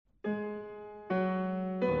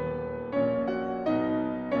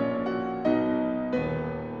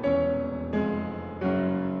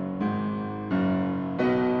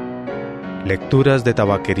Lecturas de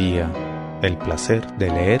tabaquería. El placer de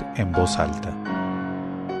leer en voz alta.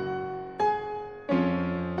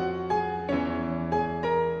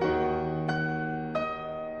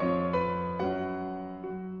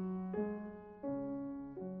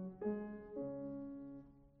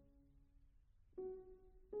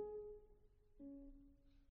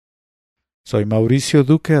 Soy Mauricio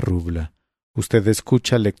Duque Rubla. Usted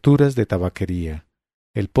escucha Lecturas de Tabaquería,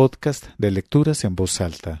 el podcast de lecturas en voz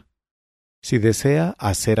alta. Si desea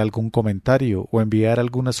hacer algún comentario o enviar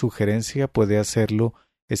alguna sugerencia, puede hacerlo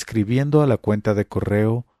escribiendo a la cuenta de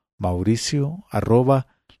correo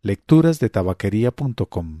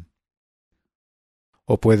mauricio@lecturasdetabaquería.com.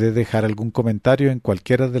 O puede dejar algún comentario en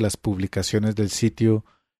cualquiera de las publicaciones del sitio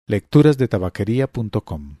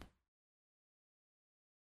lecturasdetabaquería.com.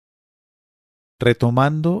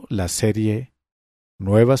 Retomando la serie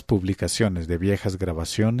Nuevas publicaciones de viejas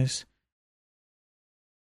grabaciones,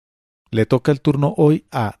 le toca el turno hoy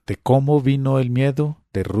a De cómo vino el miedo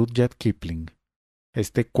de Rudyard Kipling.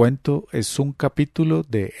 Este cuento es un capítulo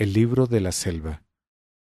de El libro de la selva.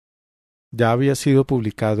 Ya había sido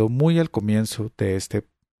publicado muy al comienzo de este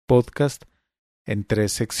podcast en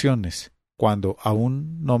 3 secciones, cuando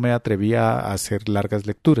aún no me atrevía a hacer largas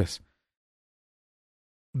lecturas.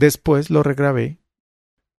 Después lo regrabé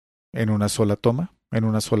en una sola toma, en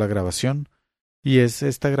una sola grabación, y es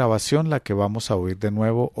esta grabación la que vamos a oír de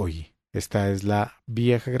nuevo hoy. Esta es la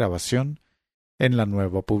vieja grabación en la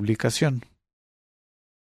nueva publicación.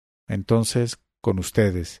 Entonces, con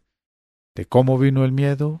ustedes, De cómo vino el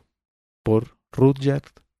miedo, por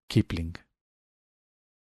Rudyard Kipling.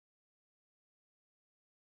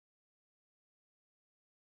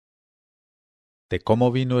 De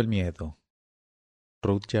cómo vino el miedo,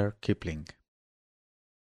 Rudyard Kipling.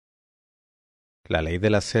 La ley de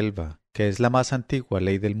la selva, que es la más antigua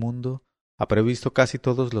ley del mundo, ha previsto casi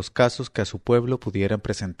todos los casos que a su pueblo pudieran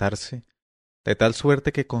presentarse, de tal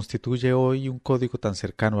suerte que constituye hoy un código tan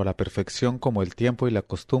cercano a la perfección como el tiempo y la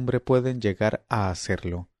costumbre pueden llegar a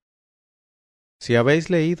hacerlo. Si habéis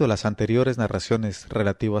leído las anteriores narraciones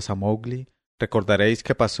relativas a Mowgli, recordaréis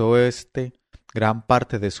que pasó gran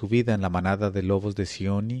parte de su vida en la manada de lobos de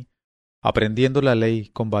Seoni, aprendiendo la ley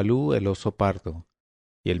con Balú el oso pardo,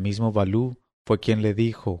 y el mismo Balú fue quien le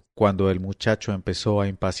dijo, cuando el muchacho empezó a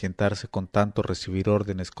impacientarse con tanto recibir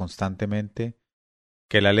órdenes constantemente,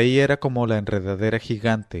 que la ley era como la enredadera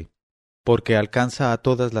gigante, porque alcanza a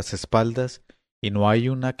todas las espaldas y no hay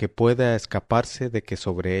una que pueda escaparse de que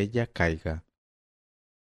sobre ella caiga.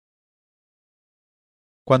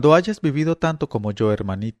 Cuando hayas vivido tanto como yo,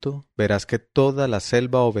 hermanito, verás que toda la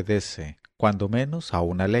selva obedece, cuando menos, a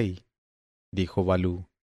una ley, dijo Balú.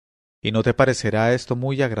 Y no te parecerá esto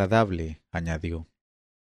muy agradable, añadió.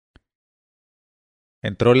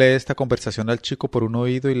 Entróle esta conversación al chico por un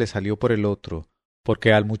oído y le salió por el otro,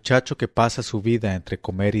 porque al muchacho que pasa su vida entre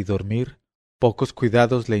comer y dormir, pocos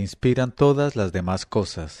cuidados le inspiran todas las demás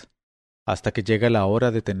cosas, hasta que llega la hora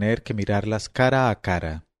de tener que mirarlas cara a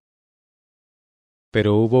cara.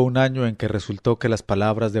 Pero hubo un año en que resultó que las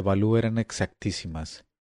palabras de Balú eran exactísimas.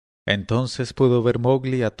 Entonces pudo ver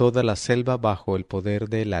Mowgli a toda la selva bajo el poder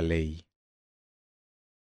de la ley.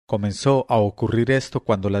 Comenzó a ocurrir esto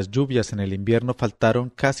cuando las lluvias en el invierno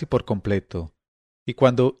faltaron casi por completo, y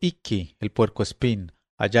cuando Ikki, el puercoespín,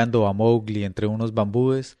 hallando a Mowgli entre unos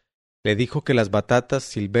bambúes, le dijo que las batatas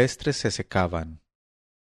silvestres se secaban.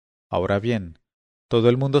 Ahora bien, todo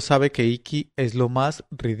el mundo sabe que Ikki es lo más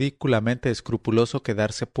ridículamente escrupuloso que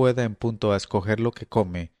darse pueda en punto a escoger lo que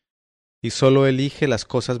come, y sólo elige las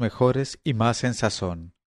cosas mejores y más en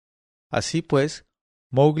sazón. Así pues,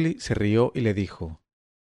 Mowgli se rió y le dijo: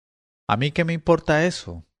 ¿A mí qué me importa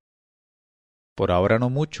eso? Por ahora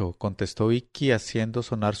no mucho, contestó Ikki haciendo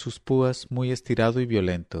sonar sus púas muy estirado y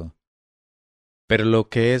violento. Pero lo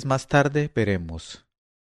que es más tarde veremos.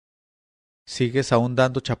 ¿Sigues aún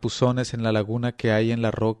dando chapuzones en la laguna que hay en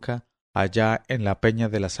la roca, allá en la peña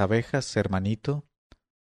de las abejas, hermanito?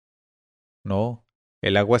 No,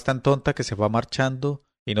 el agua es tan tonta que se va marchando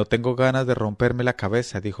y no tengo ganas de romperme la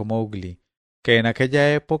cabeza, dijo Mowgli, que en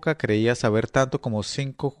aquella época creía saber tanto como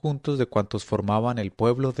 5 juntos de cuantos formaban el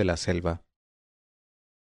pueblo de la selva.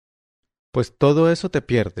 Pues todo eso te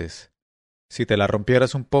pierdes. Si te la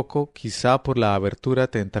rompieras un poco, quizá por la abertura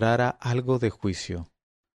te entrara algo de juicio.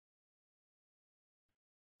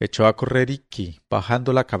 Echó a correr Ikki,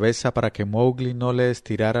 bajando la cabeza para que Mowgli no le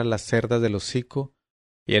estirara las cerdas del hocico,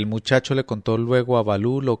 y el muchacho le contó luego a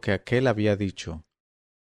Balú lo que aquél había dicho.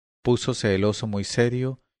 Púsose el oso muy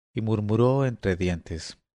serio y murmuró entre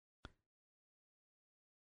dientes: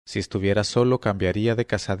 si estuviera solo cambiaría de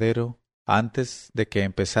cazadero antes de que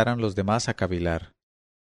empezaran los demás a cavilar.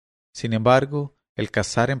 Sin embargo, el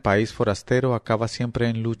cazar en país forastero acaba siempre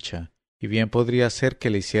en lucha, y bien podría ser que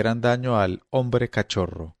le hicieran daño al hombre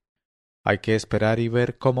cachorro. Hay que esperar y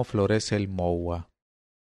ver cómo florece el mohua.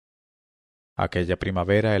 Aquella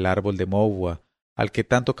primavera el árbol de mohua, al que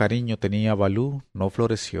tanto cariño tenía Balú, no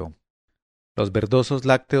floreció. Los verdosos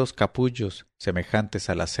lácteos capullos, semejantes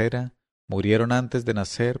a la cera, murieron antes de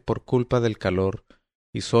nacer por culpa del calor,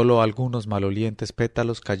 y sólo algunos malolientes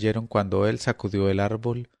pétalos cayeron cuando él sacudió el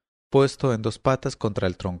árbol, puesto en dos patas contra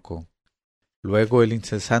el tronco. Luego el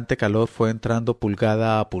incesante calor fue entrando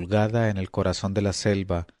pulgada a pulgada en el corazón de la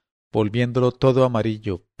selva, volviéndolo todo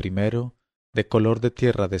amarillo, primero, de color de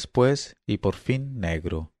tierra después, y por fin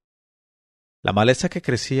negro. La maleza que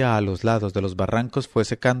crecía a los lados de los barrancos fue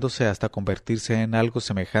secándose hasta convertirse en algo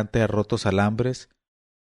semejante a rotos alambres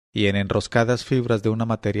y en enroscadas fibras de una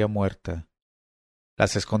materia muerta.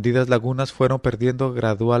 Las escondidas lagunas fueron perdiendo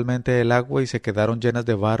gradualmente el agua y se quedaron llenas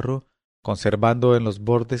de barro, conservando en los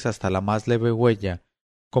bordes hasta la más leve huella,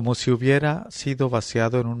 como si hubiera sido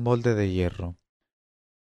vaciado en un molde de hierro.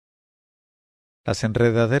 Las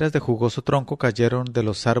enredaderas de jugoso tronco cayeron de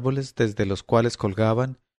los árboles desde los cuales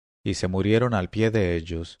colgaban y se murieron al pie de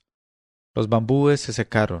ellos. Los bambúes se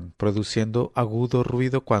secaron, produciendo agudo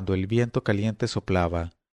ruido cuando el viento caliente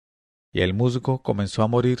soplaba, y el musgo comenzó a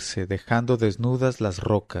morirse, dejando desnudas las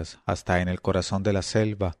rocas hasta en el corazón de la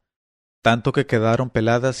selva, tanto que quedaron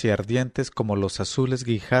peladas y ardientes como los azules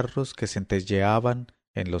guijarros que centelleaban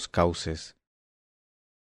en los cauces.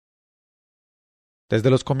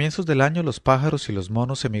 Desde los comienzos del año los pájaros y los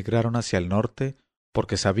monos emigraron hacia el norte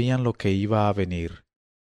porque sabían lo que iba a venir,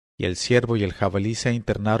 y el ciervo y el jabalí se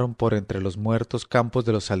internaron por entre los muertos campos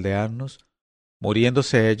de los aldeanos,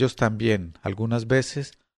 muriéndose ellos también algunas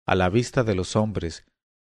veces a la vista de los hombres,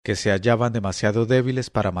 que se hallaban demasiado débiles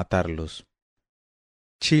para matarlos.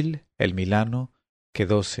 Chil, el milano,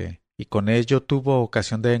 quedóse, y con ello tuvo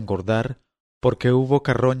ocasión de engordar, porque hubo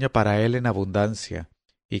carroña para él en abundancia,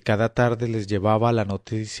 y cada tarde les llevaba la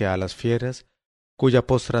noticia a las fieras, cuya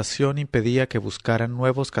postración impedía que buscaran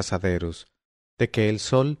nuevos cazaderos, de que el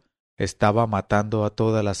sol estaba matando a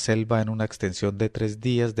toda la selva en una extensión de 3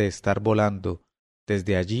 días de estar volando,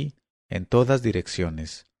 desde allí, en todas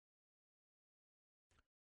direcciones.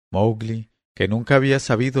 Mowgli, que nunca había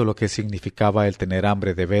sabido lo que significaba el tener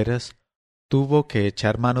hambre de veras, tuvo que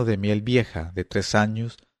echar mano de miel vieja de 3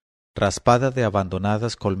 años, raspada de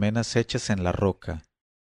abandonadas colmenas hechas en la roca,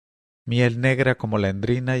 miel negra como la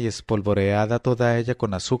endrina y espolvoreada toda ella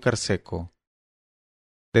con azúcar seco.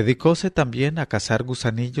 Dedicóse también a cazar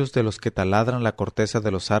gusanillos de los que taladran la corteza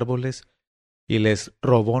de los árboles y les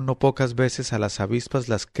robó no pocas veces a las avispas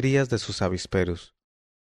las crías de sus avisperos.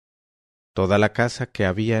 Toda la caza que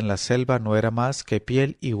había en la selva no era más que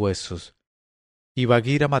piel y huesos, y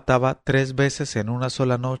Bagheera mataba 3 veces en una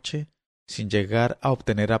sola noche, sin llegar a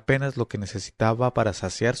obtener apenas lo que necesitaba para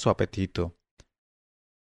saciar su apetito.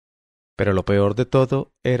 Pero lo peor de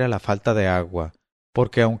todo era la falta de agua,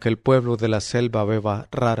 porque aunque el pueblo de la selva beba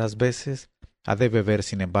raras veces, ha de beber,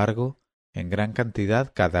 sin embargo, en gran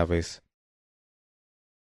cantidad cada vez.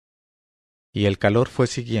 Y el calor fue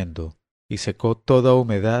siguiendo, y secó toda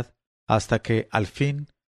humedad, hasta que, al fin,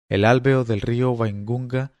 el álveo del río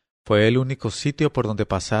Waingunga fue el único sitio por donde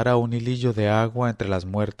pasara un hilillo de agua entre las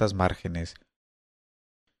muertas márgenes.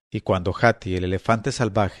 Y cuando Hati, el elefante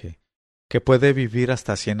salvaje, que puede vivir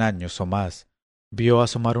hasta 100 años o más, vio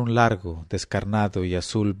asomar un largo, descarnado y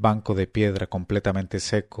azul banco de piedra completamente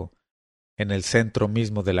seco, en el centro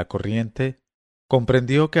mismo de la corriente,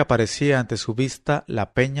 comprendió que aparecía ante su vista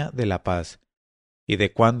la Peña de la Paz, y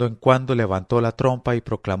de cuando en cuando levantó la trompa y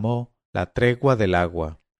proclamó la tregua del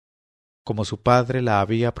agua, como su padre la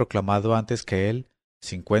había proclamado antes que él,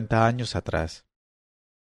 50 años atrás.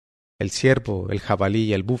 El ciervo, el jabalí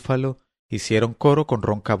y el búfalo hicieron coro con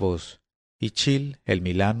ronca voz, y Chil, el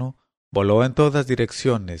milano, voló en todas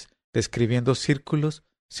direcciones, describiendo círculos,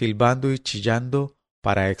 silbando y chillando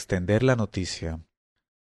para extender la noticia.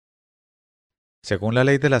 Según la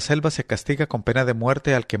ley de la selva se castiga con pena de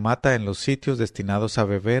muerte al que mata en los sitios destinados a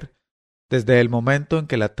beber, desde el momento en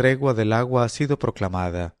que la tregua del agua ha sido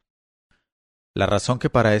proclamada. La razón que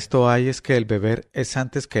para esto hay es que el beber es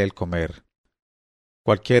antes que el comer.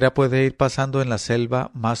 Cualquiera puede ir pasando en la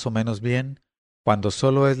selva más o menos bien, cuando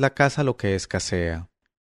solo es la caza lo que escasea.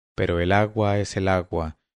 Pero el agua es el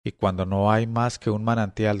agua, y cuando no hay más que un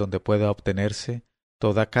manantial donde pueda obtenerse,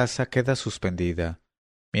 toda caza queda suspendida,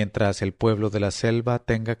 mientras el pueblo de la selva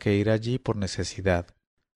tenga que ir allí por necesidad.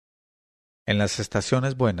 En las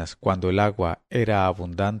estaciones buenas, cuando el agua era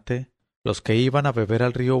abundante, los que iban a beber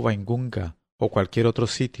al río Waingunga o cualquier otro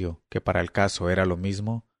sitio, que para el caso era lo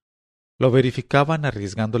mismo, lo verificaban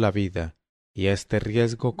arriesgando la vida, y este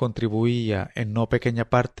riesgo contribuía en no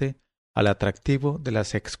pequeña parte al atractivo de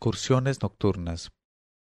las excursiones nocturnas.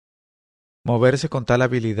 Moverse con tal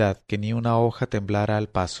habilidad que ni una hoja temblara al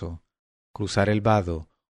paso, cruzar el vado,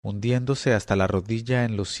 hundiéndose hasta la rodilla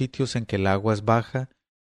en los sitios en que el agua es baja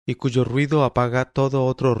y cuyo ruido apaga todo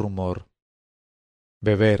otro rumor.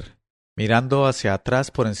 Beber, mirando hacia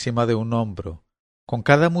atrás por encima de un hombro, con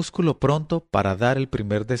cada músculo pronto para dar el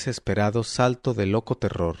primer desesperado salto de loco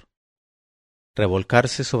terror.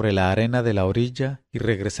 Revolcarse sobre la arena de la orilla y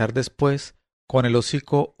regresar después, con el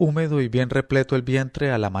hocico húmedo y bien repleto el vientre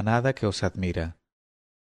a la manada que os admira.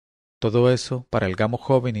 Todo eso, para el gamo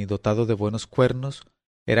joven y dotado de buenos cuernos,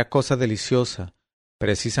 era cosa deliciosa,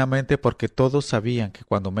 precisamente porque todos sabían que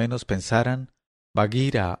cuando menos pensaran,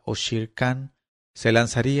 Bagheera o Shere Khan se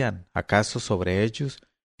lanzarían acaso sobre ellos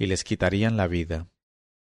y les quitarían la vida.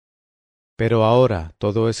 Pero ahora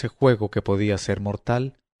todo ese juego que podía ser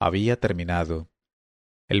mortal había terminado.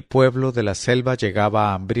 El pueblo de la selva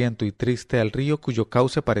llegaba hambriento y triste al río cuyo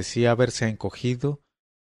cauce parecía haberse encogido,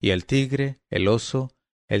 y el tigre, el oso,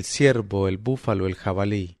 el ciervo, el búfalo, el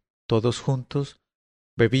jabalí, todos juntos,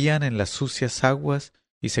 bebían en las sucias aguas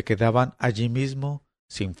y se quedaban allí mismo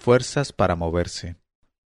sin fuerzas para moverse.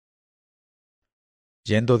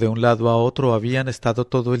 Yendo de un lado a otro habían estado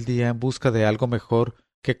todo el día en busca de algo mejor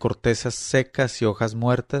que cortezas secas y hojas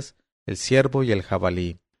muertas, el ciervo y el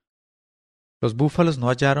jabalí. Los búfalos no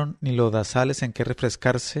hallaron ni lodazales en que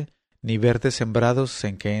refrescarse, ni verdes sembrados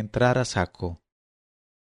en que entrar a saco.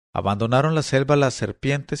 Abandonaron la selva las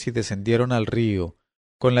serpientes y descendieron al río,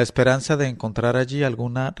 con la esperanza de encontrar allí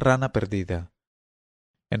alguna rana perdida.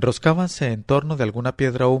 Enroscábanse en torno de alguna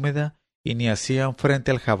piedra húmeda y ni hacían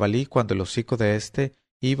frente al jabalí cuando el hocico de éste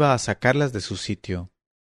iba a sacarlas de su sitio.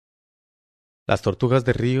 Las tortugas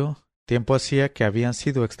de río, tiempo hacía que habían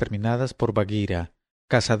sido exterminadas por Bagheera,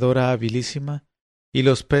 cazadora habilísima, y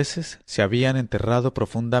los peces se habían enterrado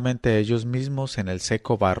profundamente ellos mismos en el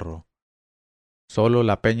seco barro. Sólo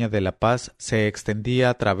la peña de la Paz se extendía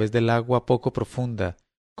a través del agua poco profunda,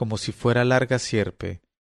 como si fuera larga sierpe,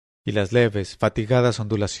 y las leves, fatigadas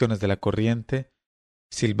ondulaciones de la corriente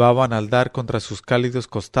silbaban al dar contra sus cálidos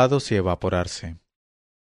costados y evaporarse.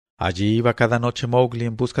 Allí iba cada noche Mowgli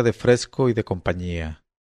en busca de fresco y de compañía.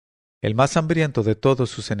 El más hambriento de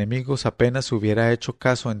todos sus enemigos apenas hubiera hecho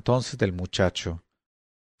caso entonces del muchacho.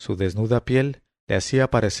 Su desnuda piel le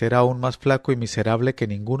hacía parecer aún más flaco y miserable que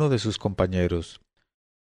ninguno de sus compañeros.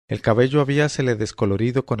 El cabello habíasele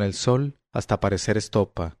descolorido con el sol hasta parecer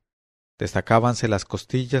estopa. Destacábanse las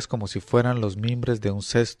costillas como si fueran los mimbres de un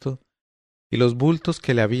cesto, y los bultos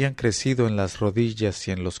que le habían crecido en las rodillas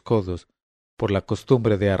y en los codos, por la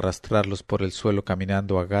costumbre de arrastrarlos por el suelo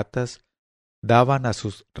caminando a gatas, daban a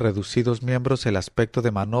sus reducidos miembros el aspecto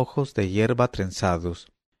de manojos de hierba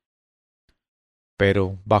trenzados.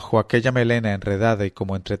 Pero bajo aquella melena enredada y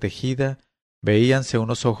como entretejida, veíanse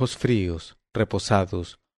unos ojos fríos,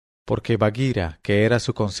 reposados, porque Bagheera, que era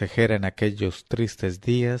su consejera en aquellos tristes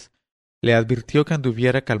días, le advirtió que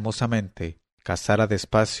anduviera calmosamente, cazara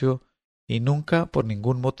despacio y nunca por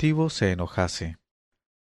ningún motivo se enojase.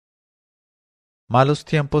 Malos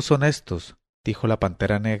tiempos son estos, dijo la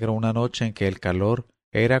pantera negra una noche en que el calor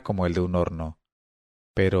era como el de un horno.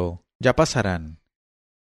 Pero ya pasarán.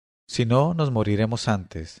 Si no, nos moriremos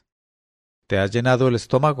antes. ¿Te has llenado el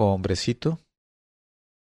estómago, hombrecito?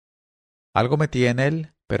 Algo metí en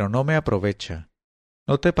él, pero no me aprovecha.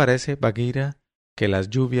 ¿No te parece, Bagheera, que las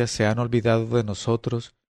lluvias se han olvidado de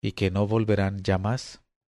nosotros y que no volverán ya más?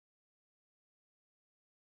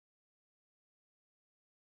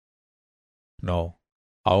 No,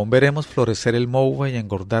 aún veremos florecer el mohua y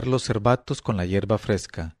engordar los cervatos con la hierba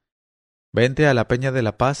fresca. Vente a la Peña de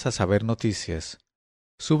la Paz a saber noticias.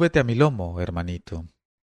 Súbete a mi lomo, hermanito.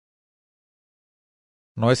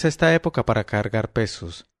 No es esta época para cargar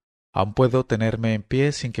pesos. Aún puedo tenerme en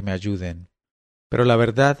pie sin que me ayuden. Pero la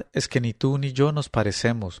verdad es que ni tú ni yo nos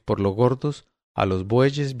parecemos, por lo gordos, a los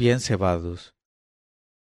bueyes bien cebados.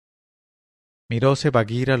 Miróse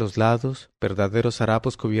Bagheera a los lados, verdaderos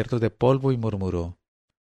harapos cubiertos de polvo, y murmuró: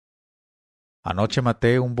 Anoche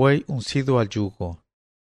maté un buey uncido al yugo.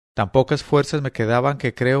 Tan pocas fuerzas me quedaban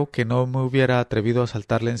que creo que no me hubiera atrevido a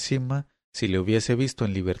saltarle encima si le hubiese visto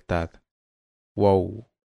en libertad. ¡Wow!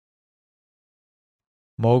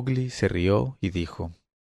 Mowgli se rió y dijo: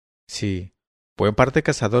 Sí, buen par de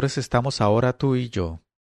cazadores estamos ahora tú y yo.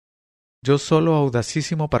 Yo solo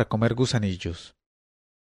audacísimo para comer gusanillos.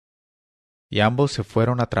 Y ambos se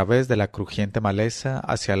fueron a través de la crujiente maleza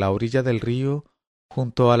hacia la orilla del río,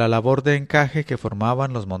 junto a la labor de encaje que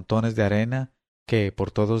formaban los montones de arena que,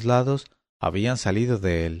 por todos lados, habían salido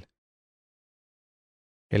de él.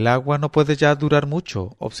 El agua no puede ya durar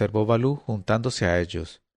mucho, observó Balú juntándose a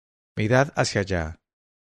ellos. Mirad hacia allá.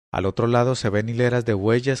 Al otro lado se ven hileras de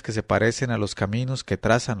huellas que se parecen a los caminos que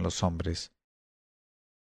trazan los hombres.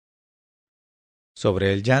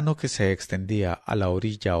 Sobre el llano que se extendía a la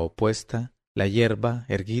orilla opuesta, la hierba,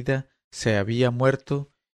 erguida, se había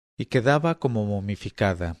muerto y quedaba como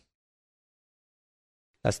momificada.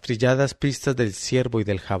 Las trilladas pistas del ciervo y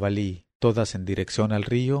del jabalí, todas en dirección al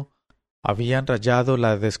río, habían rayado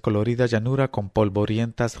la descolorida llanura con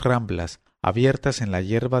polvorientas ramblas abiertas en la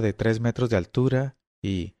hierba de 3 metros de altura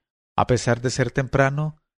y, a pesar de ser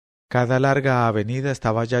temprano, cada larga avenida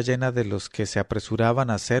estaba ya llena de los que se apresuraban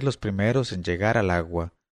a ser los primeros en llegar al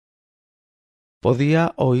agua.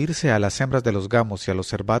 Podía oírse a las hembras de los gamos y a los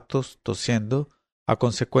cervatos tosiendo a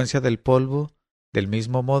consecuencia del polvo, del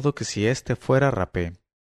mismo modo que si éste fuera rapé.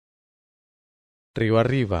 Río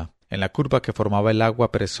arriba, en la curva que formaba el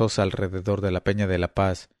agua perezosa alrededor de la Peña de la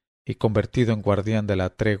Paz y convertido en guardián de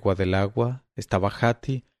la tregua del agua, estaba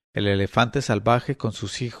Hati, el elefante salvaje con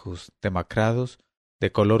sus hijos, demacrados,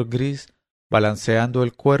 de color gris, balanceando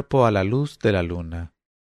el cuerpo a la luz de la luna,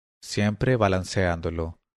 siempre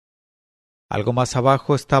balanceándolo. Algo más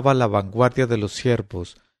abajo estaba la vanguardia de los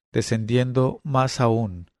ciervos, descendiendo más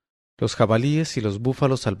aún, los jabalíes y los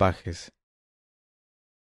búfalos salvajes.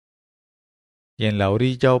 Y en la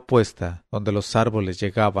orilla opuesta, donde los árboles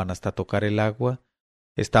llegaban hasta tocar el agua,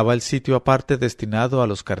 estaba el sitio aparte destinado a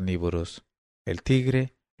los carnívoros, el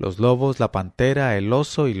tigre, los lobos, la pantera, el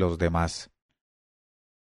oso y los demás.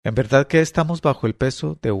 En verdad que estamos bajo el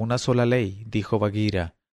peso de una sola ley, dijo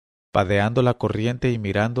Bagheera, vadeando la corriente y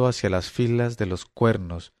mirando hacia las filas de los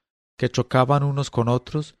cuernos, que chocaban unos con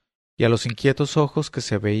otros, y a los inquietos ojos que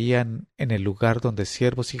se veían en el lugar donde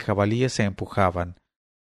ciervos y jabalíes se empujaban.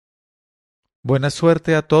 Buena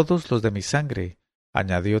suerte a todos los de mi sangre,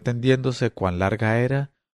 añadió tendiéndose cuán larga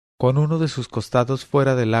era, con uno de sus costados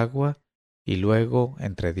fuera del agua, y luego,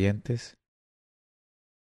 entre dientes.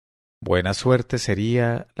 Buena suerte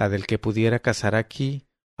sería la del que pudiera cazar aquí,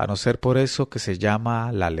 a no ser por eso que se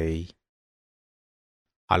llama la ley.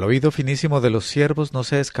 Al oído finísimo de los ciervos no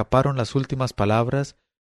se escaparon las últimas palabras,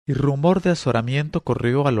 y rumor de azoramiento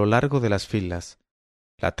corrió a lo largo de las filas.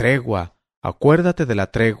 ¡La tregua! ¡Acuérdate de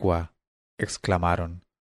la tregua! exclamaron.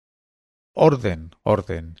 Orden,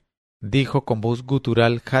 orden, dijo con voz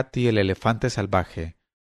gutural Hati el elefante salvaje.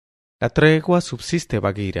 La tregua subsiste,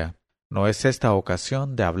 Bagheera. No es esta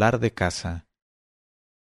ocasión de hablar de caza.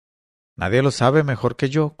 Nadie lo sabe mejor que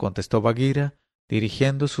yo, contestó Bagheera,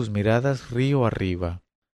 dirigiendo sus miradas río arriba.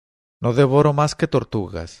 No devoro más que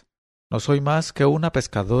tortugas. No soy más que una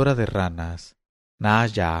pescadora de ranas.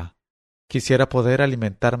 Ya. Quisiera poder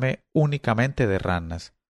alimentarme únicamente de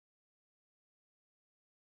ranas.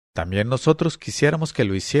 También nosotros quisiéramos que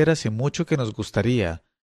lo hicieras y mucho que nos gustaría,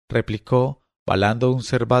 replicó, balando un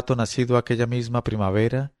cervato nacido aquella misma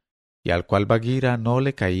primavera, y al cual Bagheera no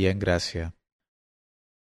le caía en gracia.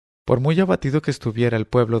 Por muy abatido que estuviera el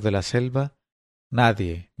pueblo de la selva,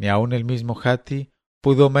 nadie, ni aun el mismo Hati,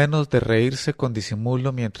 pudo menos de reírse con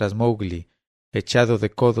disimulo mientras Mowgli, echado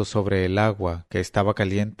de codo sobre el agua que estaba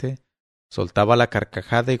caliente, soltaba la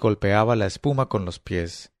carcajada y golpeaba la espuma con los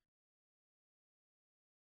pies.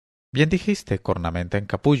 Bien dijiste, cornamenta en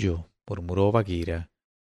capullo, murmuró Bagheera.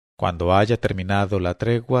 Cuando haya terminado la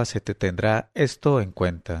tregua se te tendrá esto en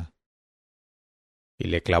cuenta. Y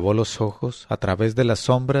le clavó los ojos a través de las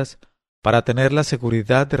sombras para tener la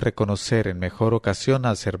seguridad de reconocer en mejor ocasión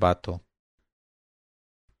al cervato.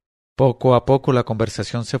 Poco a poco la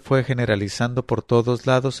conversación se fue generalizando por todos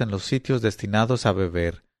lados en los sitios destinados a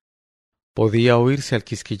beber. Podía oírse al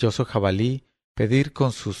quisquilloso jabalí pedir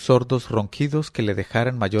con sus sordos ronquidos que le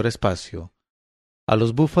dejaran mayor espacio, a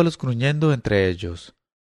los búfalos gruñendo entre ellos,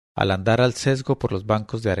 al andar al sesgo por los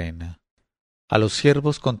bancos de arena, a los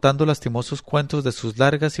ciervos contando lastimosos cuentos de sus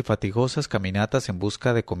largas y fatigosas caminatas en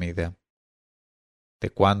busca de comida. De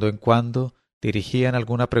cuando en cuando dirigían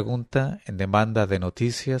alguna pregunta en demanda de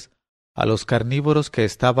noticias a los carnívoros que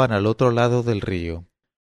estaban al otro lado del río,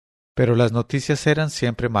 pero las noticias eran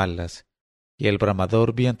siempre malas, y el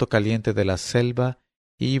bramador viento caliente de la selva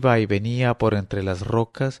iba y venía por entre las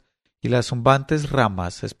rocas y las zumbantes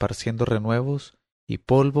ramas esparciendo renuevos y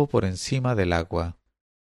polvo por encima del agua.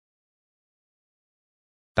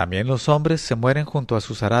 También los hombres se mueren junto a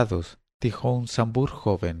sus arados, dijo un sambur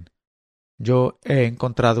joven. Yo he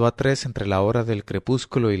encontrado a 3 entre la hora del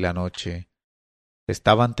crepúsculo y la noche.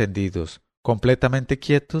 Estaban tendidos, completamente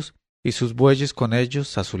quietos, y sus bueyes con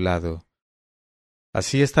ellos a su lado.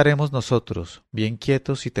 Así estaremos nosotros, bien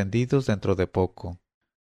quietos y tendidos dentro de poco.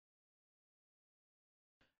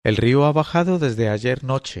 El río ha bajado desde ayer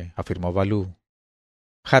noche, afirmó Balú.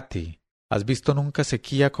 Hati, ¿has visto nunca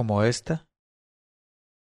sequía como esta?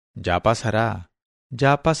 Ya pasará,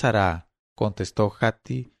 contestó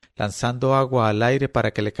Hati, lanzando agua al aire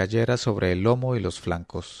para que le cayera sobre el lomo y los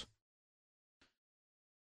flancos.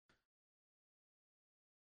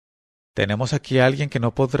 Tenemos aquí a alguien que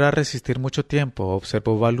no podrá resistir mucho tiempo,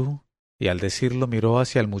 observó Balú, y al decirlo miró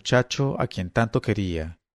hacia el muchacho a quien tanto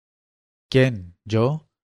quería. ¿Quién? ¿Yo?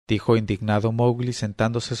 Dijo indignado Mowgli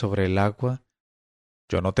sentándose sobre el agua.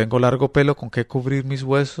 Yo no tengo largo pelo con que cubrir mis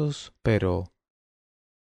huesos,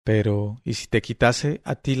 ¿y si te quitase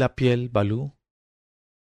a ti la piel, Balú?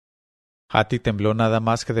 Hati tembló nada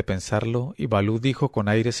más que de pensarlo, y Balú dijo con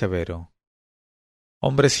aire severo: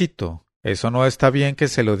 Hombrecito, eso no está bien que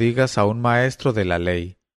se lo digas a un maestro de la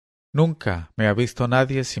ley. Nunca me ha visto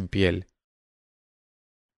nadie sin piel.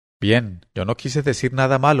 Bien, yo no quise decir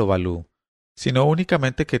nada malo, Balú, sino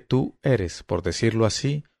únicamente que tú eres, por decirlo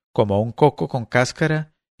así, como un coco con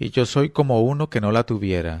cáscara, y yo soy como uno que no la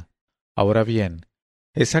tuviera. Ahora bien,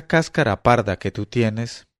 esa cáscara parda que tú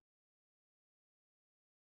tienes.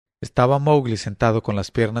 Estaba Mowgli sentado con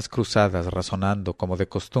las piernas cruzadas, razonando, como de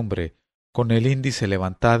costumbre, con el índice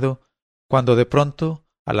levantado, cuando de pronto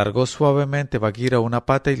alargó suavemente Bagheera una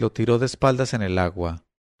pata y lo tiró de espaldas en el agua.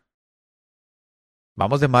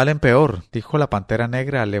 Vamos de mal en peor, dijo la pantera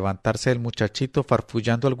negra al levantarse el muchachito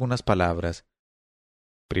farfullando algunas palabras.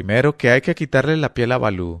 Primero que hay que quitarle la piel a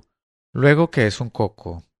Balú, luego que es un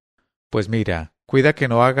coco. Pues mira, cuida que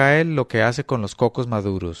no haga él lo que hace con los cocos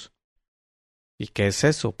maduros. ¿Y qué es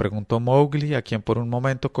eso? Preguntó Mowgli, a quien por un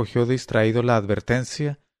momento cogió distraído la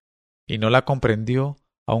advertencia, y no la comprendió,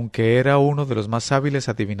 aunque era uno de los más hábiles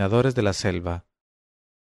adivinadores de la selva.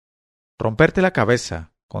 Romperte la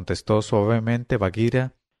cabeza, contestó suavemente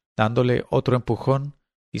Bagheera, dándole otro empujón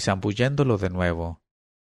y zambulléndolo de nuevo.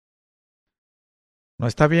 No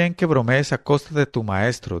está bien que bromees a costa de tu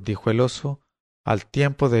maestro, dijo el oso, al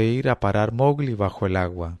tiempo de ir a parar Mowgli bajo el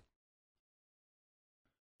agua.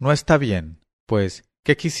 No está bien, pues,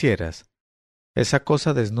 ¿qué quisieras? Esa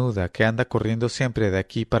cosa desnuda que anda corriendo siempre de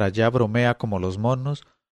aquí para allá bromea como los monos,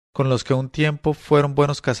 con los que un tiempo fueron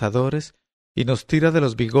buenos cazadores, y nos tira de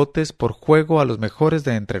los bigotes por juego a los mejores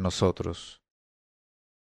de entre nosotros.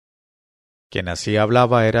 Quien así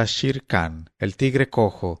hablaba era Shere Khan, el tigre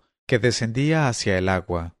cojo, que descendía hacia el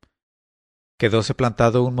agua. Quedóse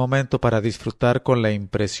plantado un momento para disfrutar con la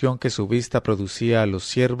impresión que su vista producía a los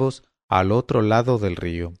ciervos al otro lado del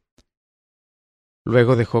río.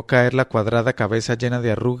 Luego dejó caer la cuadrada cabeza llena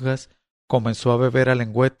de arrugas, comenzó a beber a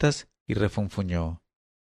lengüetas y refunfuñó.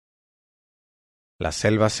 La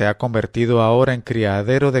selva se ha convertido ahora en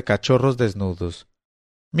criadero de cachorros desnudos.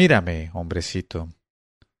 Mírame, hombrecito.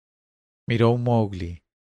 Miró Mowgli.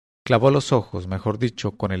 Clavó los ojos, mejor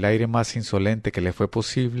dicho, con el aire más insolente que le fue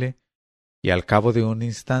posible, y al cabo de un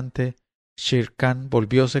instante Shere Khan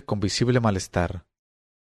volvióse con visible malestar.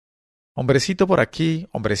 Hombrecito por aquí,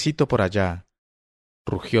 hombrecito por allá,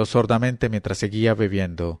 rugió sordamente mientras seguía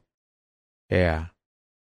bebiendo. Ea.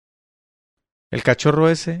 El cachorro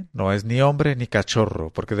ese no es ni hombre ni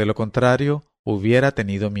cachorro, porque de lo contrario hubiera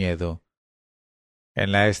tenido miedo.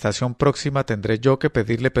 En la estación próxima tendré yo que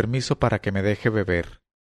pedirle permiso para que me deje beber.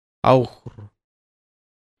 ¡Aujr!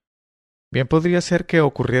 Bien podría ser que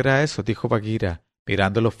ocurriera eso, dijo Bagheera,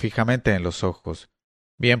 mirándolo fijamente en los ojos.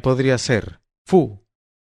 Bien podría ser. ¡Fu!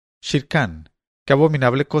 Shere Khan, qué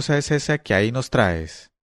abominable cosa es esa que ahí nos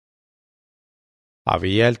traes.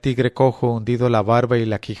 Había el tigre cojo hundido la barba y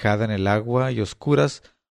la quijada en el agua y oscuras,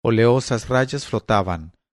 oleosas rayas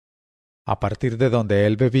flotaban, a partir de donde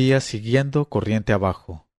él bebía, siguiendo corriente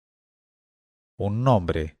abajo. Un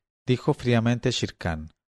hombre, dijo fríamente Shere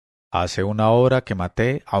Khan. Hace 1 hora que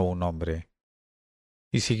maté a un hombre.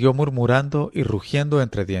 Y siguió murmurando y rugiendo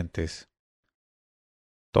entre dientes.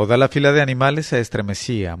 Toda la fila de animales se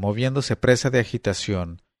estremecía, moviéndose presa de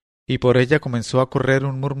agitación, y por ella comenzó a correr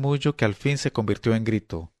un murmullo que al fin se convirtió en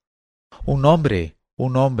grito. ¡Un hombre!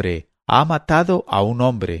 ¡Un hombre! ¡Ha matado a un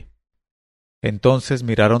hombre! Entonces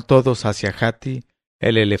miraron todos hacia Hati,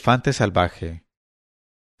 el elefante salvaje.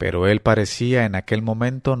 Pero él parecía en aquel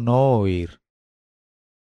momento no oír.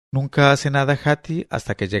 Nunca hace nada Hati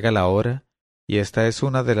hasta que llega la hora, y esta es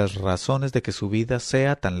una de las razones de que su vida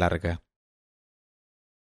sea tan larga.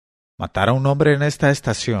 ¿Matar a un hombre en esta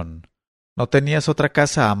estación? ¿No tenías otra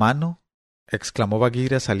casa a mano? Exclamó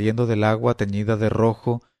Bagheera saliendo del agua teñida de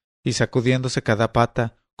rojo y sacudiéndose cada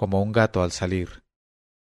pata como un gato al salir.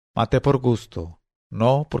 Maté por gusto,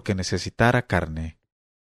 no porque necesitara carne.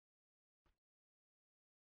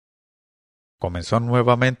 Comenzó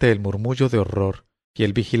nuevamente el murmullo de horror, y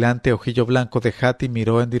el vigilante ojillo blanco de Hati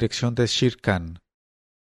miró en dirección de Shere Khan.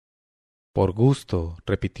 Por gusto,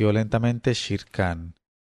 repitió lentamente Shere Khan.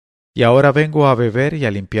 Y ahora vengo a beber y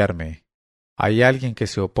a limpiarme. ¿Hay alguien que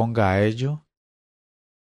se oponga a ello?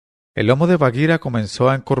 El lomo de Bagheera comenzó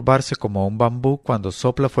a encorvarse como un bambú cuando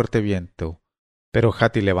sopla fuerte viento, pero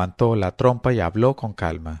Hati levantó la trompa y habló con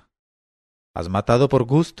calma. ¿Has matado por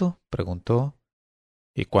gusto?, preguntó.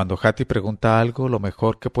 Y cuando Hati pregunta algo, lo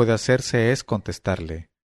mejor que puede hacerse es contestarle.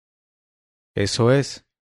 Eso es.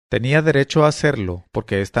 Tenía derecho a hacerlo,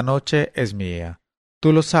 porque esta noche es mía.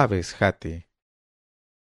 Tú lo sabes, Hati.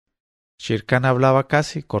 Shere Khan hablaba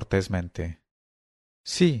casi cortésmente.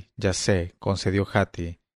 Sí, ya sé, concedió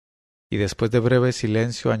Hati, y después de breve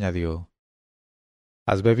silencio añadió.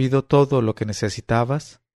 ¿Has bebido todo lo que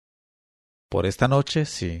necesitabas? Por esta noche,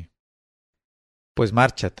 sí. Pues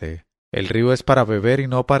márchate. El río es para beber y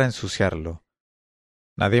no para ensuciarlo.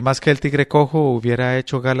 Nadie más que el tigre cojo hubiera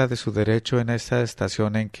hecho gala de su derecho en esta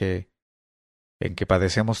estación en que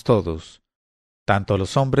padecemos todos, tanto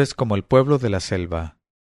los hombres como el pueblo de la selva.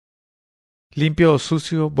 Limpio o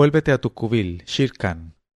sucio, vuélvete a tu cubil, Shere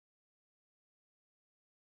Khan.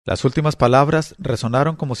 Las últimas palabras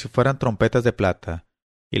resonaron como si fueran trompetas de plata,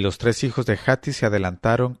 y los tres hijos de Hati se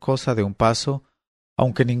adelantaron cosa de un paso,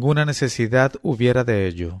 aunque ninguna necesidad hubiera de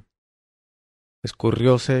ello.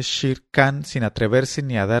 Escurrióse Shere Khan sin atreverse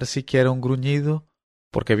ni a dar siquiera un gruñido,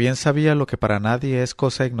 porque bien sabía lo que para nadie es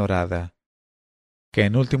cosa ignorada, que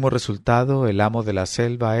en último resultado el amo de la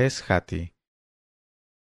selva es Hati.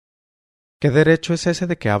 ¿Qué derecho es ese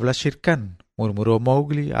de que habla Shere Khan?, murmuró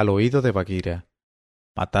Mowgli al oído de Bagheera.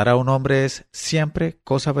 Matar a un hombre es siempre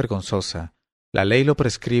cosa vergonzosa. La ley lo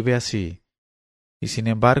prescribe así. Y sin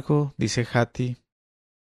embargo, dice Hati,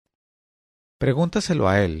 pregúntaselo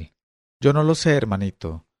a él. Yo no lo sé,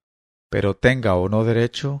 hermanito. Pero tenga o no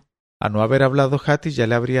derecho, a no haber hablado Hati ya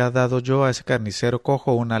le habría dado yo a ese carnicero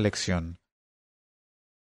cojo una lección.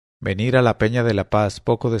 Venir a la Peña de la Paz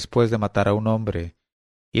poco después de matar a un hombre,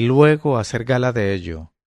 y luego hacer gala de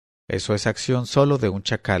ello, eso es acción solo de un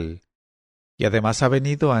chacal, y además ha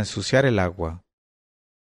venido a ensuciar el agua.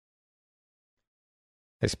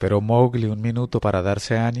 Esperó Mowgli un minuto para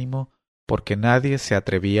darse ánimo, porque nadie se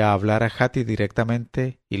atrevía a hablar a Hati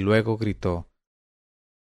directamente, y luego gritó.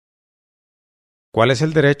 ¿Cuál es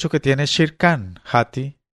el derecho que tiene Shere Khan,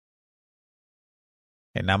 Hati?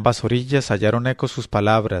 En ambas orillas hallaron eco sus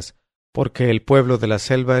palabras, porque el pueblo de la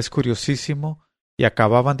selva es curiosísimo y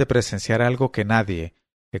acababan de presenciar algo que nadie,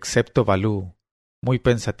 excepto Baloo, muy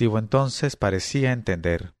pensativo entonces, parecía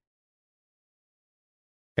entender.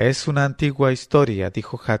 Es una antigua historia,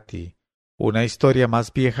 dijo Hati, una historia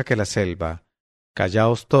más vieja que la selva.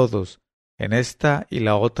 Callaos todos, en esta y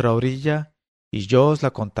la otra orilla, y yo os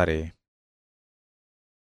la contaré.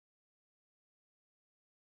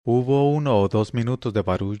 Hubo 1 o 2 minutos de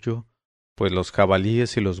barullo, pues los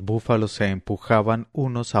jabalíes y los búfalos se empujaban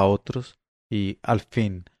unos a otros, y, al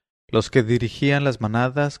fin, los que dirigían las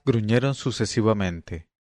manadas gruñeron sucesivamente.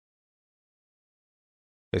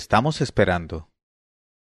 Estamos esperando.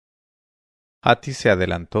 Hati se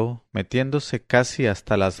adelantó, metiéndose casi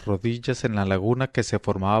hasta las rodillas en la laguna que se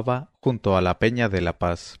formaba junto a la Peña de la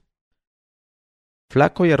Paz.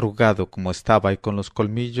 Flaco y arrugado como estaba y con los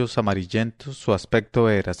colmillos amarillentos, su aspecto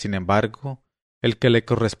era, sin embargo, el que le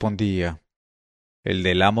correspondía, el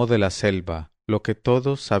del amo de la selva, lo que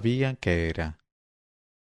todos sabían que era.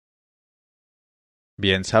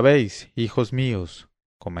 Bien sabéis, hijos míos,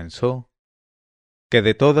 comenzó, que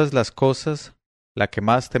de todas las cosas, la que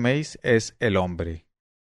más teméis es el hombre.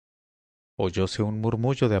 Oyóse un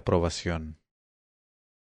murmullo de aprobación.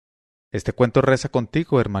 Este cuento reza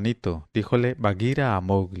contigo, hermanito, díjole Bagheera a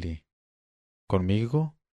Mowgli.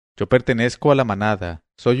 ¿Conmigo? Yo pertenezco a la manada,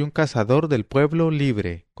 soy un cazador del pueblo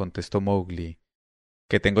libre, contestó Mowgli.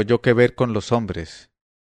 ¿Qué tengo yo que ver con los hombres?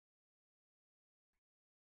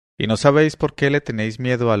 ¿Y no sabéis por qué le tenéis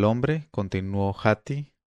miedo al hombre? Continuó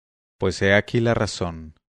Hati. Pues he aquí la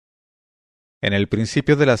razón. En el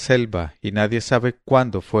principio de la selva, y nadie sabe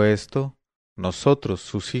cuándo fue esto, nosotros,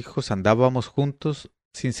 sus hijos, andábamos juntos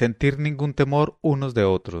sin sentir ningún temor unos de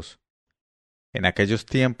otros. En aquellos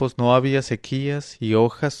tiempos no había sequías y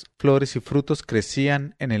hojas, flores y frutos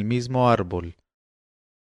crecían en el mismo árbol,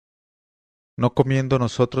 no comiendo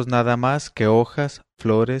nosotros nada más que hojas,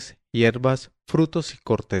 flores, hierbas, frutos y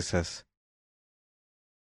cortezas.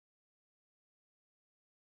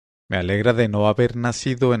 Me alegra de no haber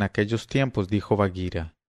nacido en aquellos tiempos, dijo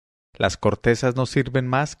Bagheera. Las cortezas no sirven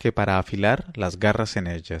más que para afilar las garras en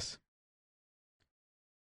ellas.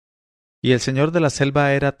 Y el señor de la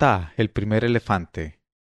selva era Ta, el primer elefante.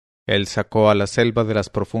 Él sacó a la selva de las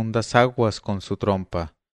profundas aguas con su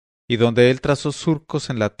trompa, y donde él trazó surcos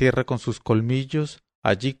en la tierra con sus colmillos,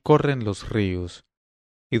 allí corren los ríos,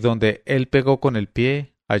 y donde él pegó con el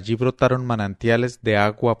pie, allí brotaron manantiales de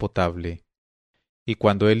agua potable. Y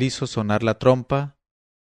cuando él hizo sonar la trompa,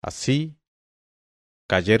 así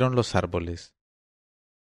cayeron los árboles.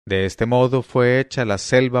 De este modo fue hecha la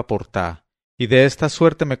selva por Ta, y de esta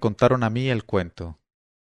suerte me contaron a mí el cuento.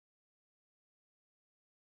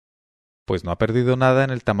 Pues no ha perdido nada en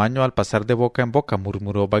el tamaño al pasar de boca en boca,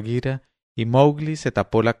 murmuró Bagheera, y Mowgli se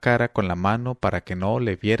tapó la cara con la mano para que no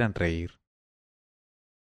le vieran reír.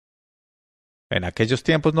 En aquellos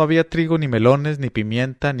tiempos no había trigo, ni melones, ni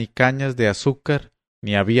pimienta, ni cañas de azúcar,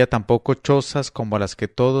 ni había tampoco chozas como las que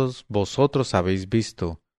todos vosotros habéis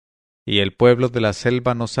visto, y el pueblo de la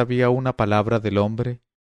selva no sabía una palabra del hombre,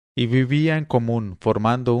 y vivía en común,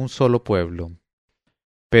 formando un solo pueblo.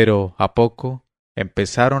 Pero, a poco,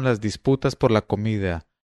 empezaron las disputas por la comida,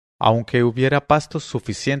 aunque hubiera pastos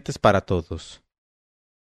suficientes para todos.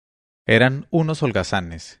 Eran unos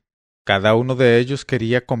holgazanes. Cada uno de ellos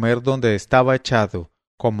quería comer donde estaba echado,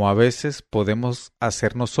 como a veces podemos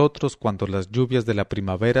hacer nosotros cuando las lluvias de la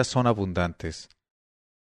primavera son abundantes.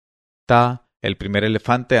 Ta, el primer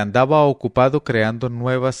elefante, andaba ocupado creando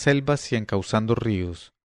nuevas selvas y encauzando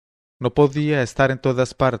ríos. No podía estar en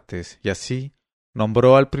todas partes, y así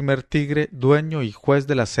nombró al primer tigre dueño y juez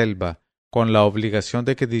de la selva, con la obligación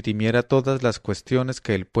de que dirimiera todas las cuestiones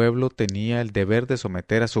que el pueblo tenía el deber de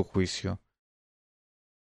someter a su juicio.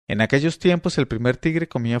 En aquellos tiempos el primer tigre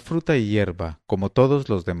comía fruta y hierba, como todos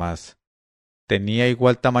los demás. Tenía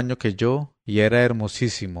igual tamaño que yo, y era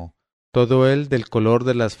hermosísimo, todo él del color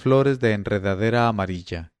de las flores de enredadera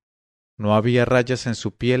amarilla. No había rayas en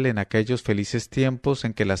su piel en aquellos felices tiempos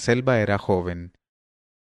en que la selva era joven.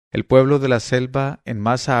 El pueblo de la selva en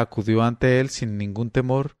masa acudió ante él sin ningún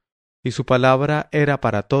temor, y su palabra era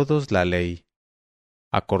para todos la ley.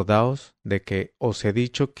 Acordaos de que os he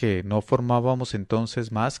dicho que no formábamos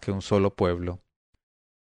entonces más que un solo pueblo.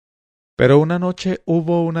 Pero una noche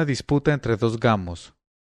hubo una disputa entre dos gamos,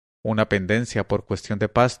 una pendencia por cuestión de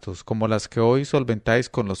pastos, como las que hoy solventáis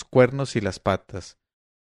con los cuernos y las patas.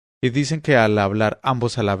 Y dicen que al hablar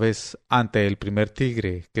ambos a la vez ante el primer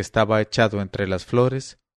tigre que estaba echado entre las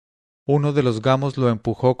flores, uno de los gamos lo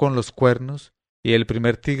empujó con los cuernos, y el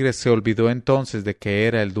primer tigre se olvidó entonces de que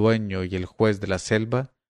era el dueño y el juez de la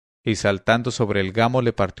selva, y saltando sobre el gamo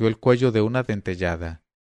le partió el cuello de una dentellada.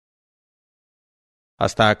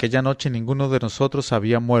 Hasta aquella noche ninguno de nosotros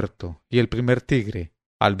había muerto, y el primer tigre,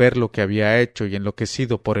 al ver lo que había hecho y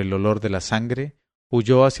enloquecido por el olor de la sangre,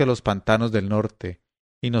 huyó hacia los pantanos del norte,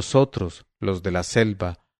 y nosotros, los de la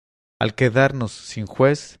selva, al quedarnos sin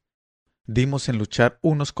juez, dimos en luchar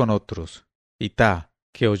unos con otros, y Ta,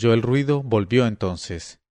 que oyó el ruido, volvió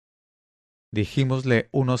entonces. Dijímosle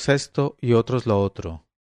unos esto y otros lo otro,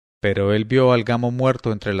 pero él vio al gamo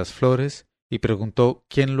muerto entre las flores y preguntó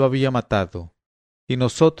quién lo había matado, y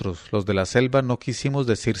nosotros, los de la selva, no quisimos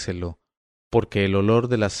decírselo, porque el olor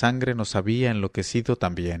de la sangre nos había enloquecido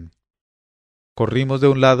también. Corrimos de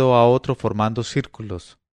un lado a otro formando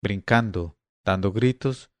círculos, brincando, dando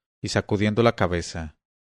gritos y sacudiendo la cabeza.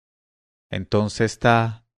 Entonces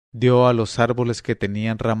Ta dio a los árboles que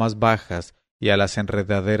tenían ramas bajas y a las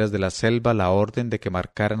enredaderas de la selva la orden de que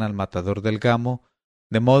marcaran al matador del gamo,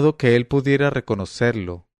 de modo que él pudiera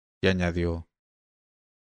reconocerlo, y añadió: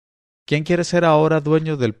 ¿Quién quiere ser ahora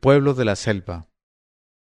dueño del pueblo de la selva?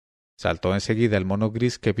 Saltó enseguida el mono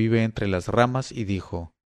gris que vive entre las ramas y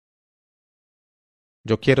dijo: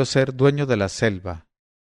 Yo quiero ser dueño de la selva.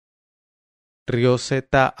 Rióse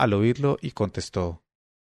Ta al oírlo y contestó: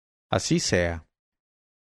 Así sea.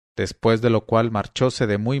 Después de lo cual marchóse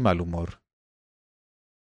de muy mal humor.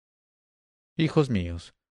 Hijos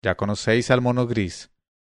míos, ya conocéis al mono gris.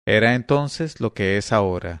 Era entonces lo que es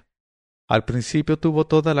ahora. Al principio tuvo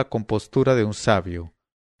toda la compostura de un sabio,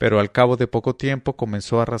 pero al cabo de poco tiempo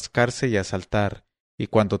comenzó a rascarse y a saltar, y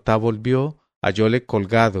cuando Ta volvió, hallóle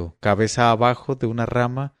colgado, cabeza abajo, de una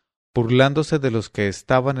rama, burlándose de los que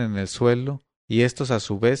estaban en el suelo, y éstos a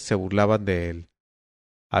su vez se burlaban de él.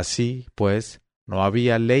 Así, pues, no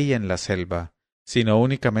había ley en la selva, sino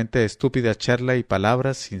únicamente estúpida charla y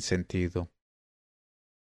palabras sin sentido.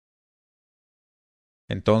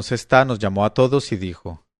 Entonces Ta nos llamó a todos y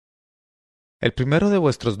dijo: El primero de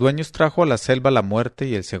vuestros dueños trajo a la selva la muerte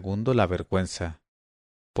y el segundo la vergüenza.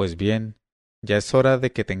 Pues bien, ya es hora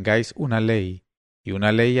de que tengáis una ley, y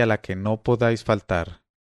una ley a la que no podáis faltar.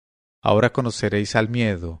 Ahora conoceréis al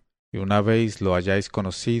miedo, y una vez lo hayáis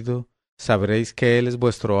conocido, sabréis que él es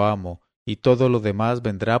vuestro amo, y todo lo demás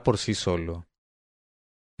vendrá por sí solo.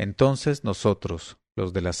 Entonces nosotros,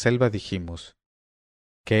 los de la selva, dijimos: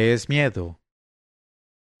 ¿Qué es miedo?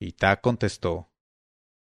 Y Ta contestó: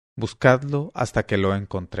 buscadlo hasta que lo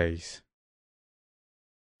encontréis.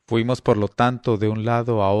 Fuimos por lo tanto de un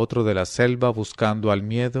lado a otro de la selva buscando al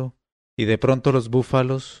miedo, y de pronto los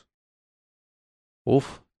búfalos...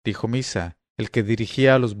 —Uf —dijo Misa, el que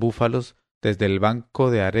dirigía a los búfalos desde el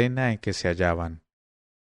banco de arena en que se hallaban.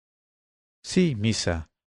 Sí, Misa,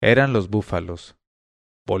 eran los búfalos.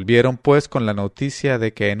 Volvieron pues con la noticia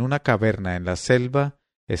de que en una caverna en la selva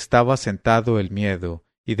estaba sentado el miedo,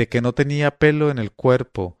 y de que no tenía pelo en el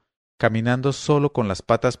cuerpo, caminando solo con las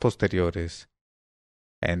patas posteriores.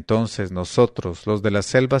 Entonces nosotros, los de la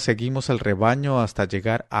selva, seguimos al rebaño hasta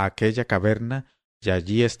llegar a aquella caverna, y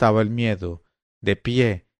allí estaba el miedo, de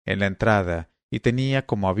pie en la entrada, y tenía,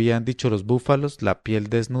 como habían dicho los búfalos, la piel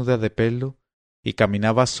desnuda de pelo, y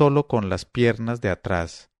caminaba solo con las piernas de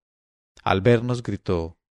atrás. Al vernos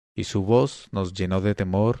gritó, y su voz nos llenó de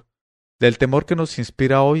temor, del temor que nos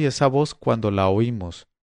inspira hoy esa voz cuando la oímos,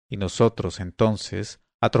 y nosotros entonces,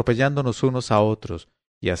 atropellándonos unos a otros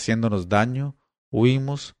y haciéndonos daño,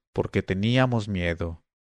 huimos porque teníamos miedo.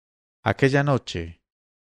 Aquella noche,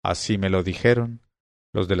 así me lo dijeron,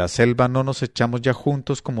 los de la selva no nos echamos ya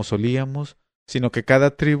juntos como solíamos, sino que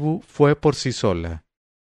cada tribu fue por sí sola,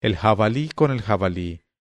 el jabalí con el jabalí,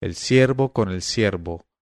 el ciervo con el ciervo,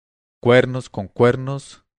 cuernos con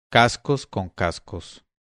cuernos, cascos con cascos,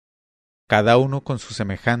 cada uno con su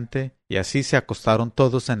semejante, y así se acostaron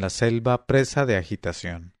todos en la selva presa de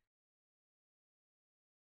agitación.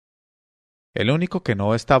 El único que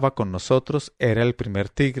no estaba con nosotros era el primer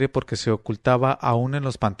tigre porque se ocultaba aún en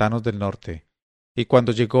los pantanos del norte, y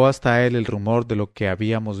cuando llegó hasta él el rumor de lo que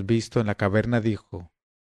habíamos visto en la caverna dijo,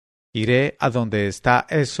 «Iré a donde está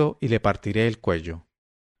eso y le partiré el cuello».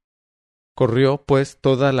 Corrió, pues,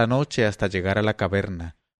 toda la noche hasta llegar a la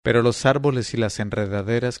caverna, pero los árboles y las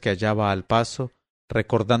enredaderas que hallaba al paso,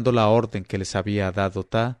 recordando la orden que les había dado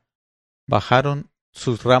Ta, bajaron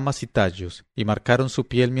sus ramas y tallos, y marcaron su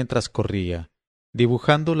piel mientras corría,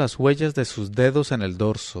 dibujando las huellas de sus dedos en el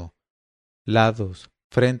dorso, lados,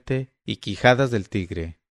 frente y quijadas del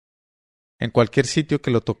tigre. En cualquier sitio que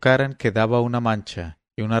lo tocaran quedaba una mancha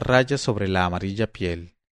y una raya sobre la amarilla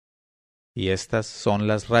piel. Y estas son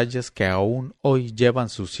las rayas que aún hoy llevan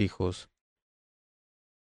sus hijos.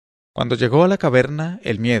 Cuando llegó a la caverna,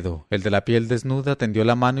 el miedo, el de la piel desnuda, tendió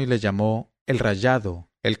la mano y le llamó el rayado,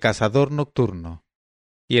 el cazador nocturno.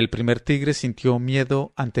 Y el primer tigre sintió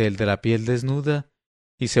miedo ante el de la piel desnuda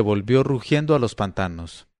y se volvió rugiendo a los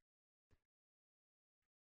pantanos.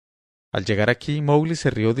 Al llegar aquí, Mowgli se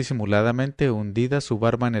rió disimuladamente, hundida su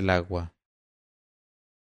barba en el agua.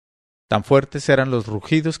 Tan fuertes eran los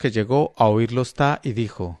rugidos que llegó a oírlos Ta y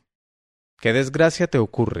dijo, «¿Qué desgracia te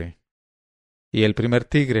ocurre?» Y el primer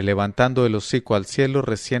tigre, levantando el hocico al cielo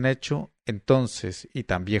recién hecho, entonces, y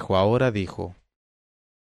tan viejo ahora, dijo,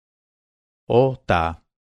 «Oh Ta,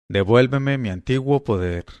 devuélveme mi antiguo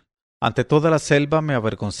poder. Ante toda la selva me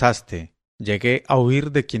avergonzaste. Llegué a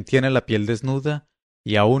huir de quien tiene la piel desnuda,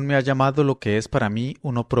 y aún me ha llamado lo que es para mí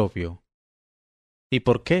un oprobio». «¿Y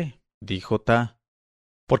por qué?», dijo Ta.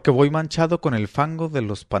 «Porque voy manchado con el fango de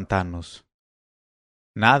los pantanos».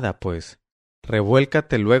 «Nada, pues.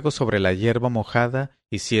 Revuélcate luego sobre la hierba mojada,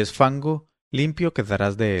 y si es fango, limpio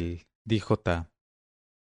quedarás de él», dijo Ta.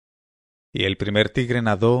 Y el primer tigre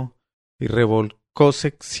nadó, y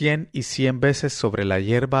revolcóse 100 y 100 veces sobre la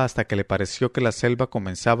hierba hasta que le pareció que la selva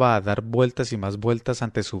comenzaba a dar vueltas y más vueltas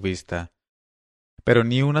ante su vista. Pero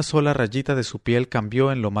ni una sola rayita de su piel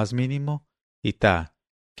cambió en lo más mínimo, y Ta,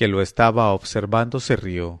 que lo estaba observando, se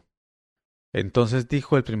rió. Entonces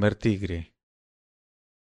dijo el primer tigre,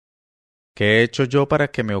 «¿Qué he hecho yo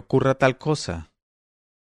para que me ocurra tal cosa?».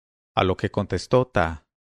 A lo que contestó Ta,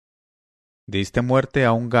 «Diste muerte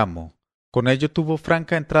a un gamo. Con ello tuvo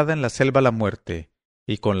franca entrada en la selva la muerte,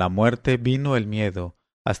 y con la muerte vino el miedo,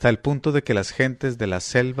 hasta el punto de que las gentes de la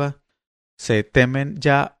selva se temen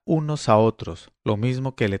ya unos a otros, lo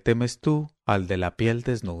mismo que le temes tú al de la piel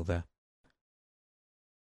desnuda».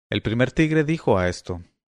 El primer tigre dijo a esto,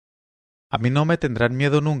 «A mí no me tendrán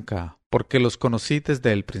miedo nunca, porque los conocí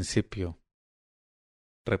desde el principio».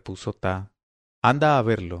 Repuso Ta, «Anda a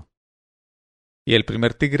verlo». Y el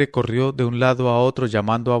primer tigre corrió de un lado a otro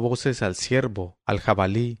llamando a voces al ciervo, al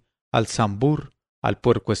jabalí, al zambur, al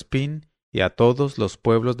puercoespín y a todos los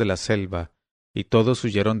pueblos de la selva, y todos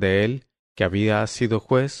huyeron de él, que había sido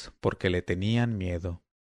juez, porque le tenían miedo.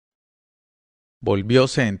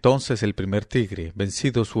 Volvióse entonces el primer tigre,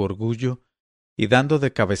 vencido su orgullo, y dando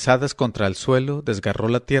de cabezadas contra el suelo, desgarró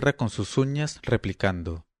la tierra con sus uñas,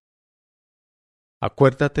 replicando,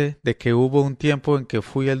 «Acuérdate de que hubo un tiempo en que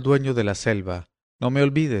fui el dueño de la selva. No me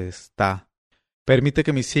olvides, Ta. Permite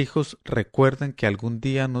que mis hijos recuerden que algún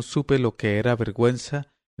día no supe lo que era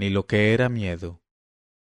vergüenza, ni lo que era miedo.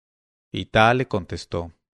 Y Ta le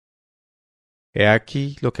contestó: He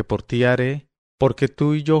aquí lo que por ti haré, porque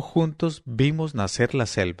tú y yo juntos vimos nacer la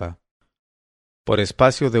selva. Por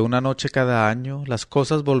espacio de una noche cada año, las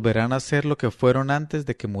cosas volverán a ser lo que fueron antes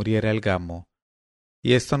de que muriera el gamo,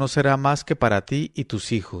 y esto no será más que para ti y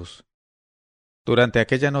tus hijos. Durante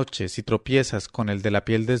aquella noche, si tropiezas con el de la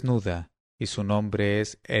piel desnuda, y su nombre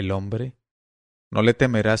es el hombre, no le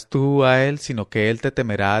temerás tú a él, sino que él te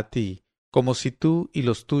temerá a ti, como si tú y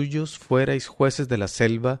los tuyos fuerais jueces de la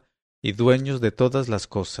selva y dueños de todas las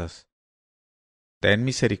cosas. Ten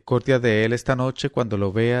misericordia de él esta noche cuando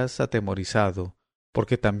lo veas atemorizado,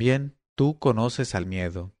 porque también tú conoces al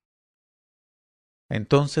miedo.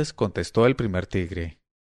 Entonces contestó el primer tigre: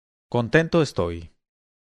 Contento estoy.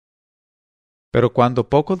 Pero cuando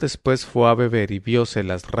poco después fue a beber y vióse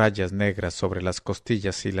las rayas negras sobre las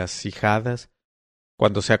costillas y las ijadas,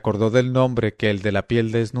 cuando se acordó del nombre que el de la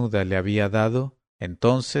piel desnuda le había dado,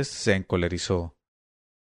 entonces se encolerizó.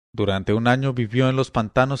 Durante un año vivió en los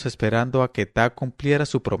pantanos esperando a que Ta cumpliera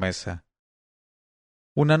su promesa.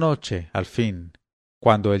 Una noche, al fin,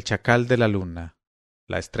 cuando el chacal de la luna,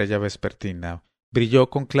 la estrella vespertina, brilló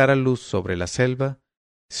con clara luz sobre la selva,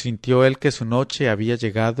 sintió él que su noche había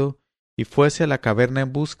llegado y fuese a la caverna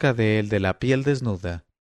en busca de él de la piel desnuda.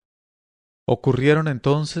 Ocurrieron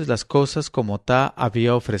entonces las cosas como Ta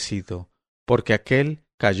había ofrecido, porque aquél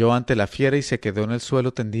cayó ante la fiera y se quedó en el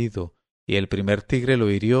suelo tendido, y el primer tigre lo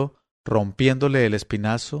hirió, rompiéndole el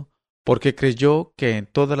espinazo, porque creyó que en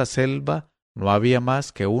toda la selva no había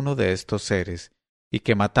más que uno de estos seres, y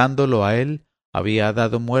que matándolo a él había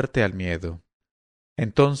dado muerte al miedo.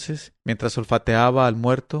 Entonces, mientras olfateaba al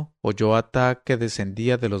muerto, oyó a Ta que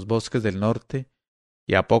descendía de los bosques del norte,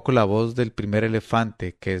 y a poco la voz del primer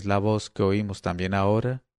elefante, que es la voz que oímos también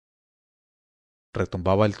ahora,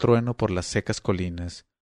 retumbaba el trueno por las secas colinas,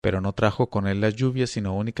 pero no trajo con él la lluvia,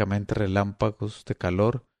 sino únicamente relámpagos de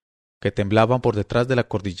calor que temblaban por detrás de la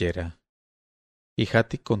cordillera. Y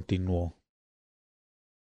Hati continuó: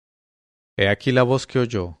 He aquí la voz que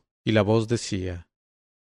oyó, y la voz decía: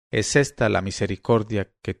 ¿Es esta la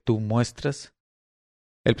misericordia que tú muestras?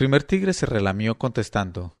 El primer tigre se relamió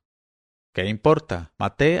contestando: ¿Qué importa?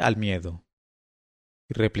 Maté al miedo.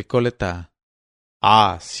 Y replicóle Ta: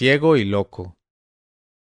 Ah, ciego y loco.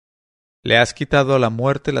 Le has quitado a la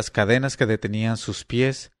muerte las cadenas que detenían sus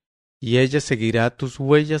pies, y ella seguirá tus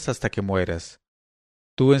huellas hasta que mueras.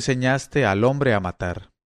 Tú enseñaste al hombre a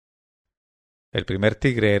matar. El primer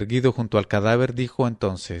tigre erguido junto al cadáver dijo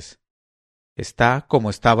entonces: Está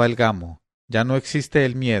como estaba el gamo, ya no existe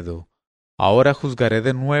el miedo. Ahora juzgaré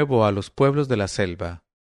de nuevo a los pueblos de la selva.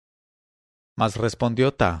 Mas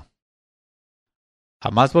respondió Ta: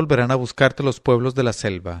 Jamás volverán a buscarte los pueblos de la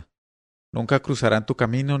selva. Nunca cruzarán tu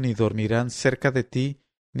camino, ni dormirán cerca de ti,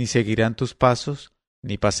 ni seguirán tus pasos,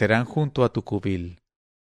 ni pasarán junto a tu cubil.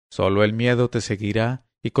 Solo el miedo te seguirá,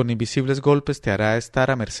 y con invisibles golpes te hará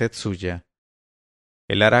estar a merced suya.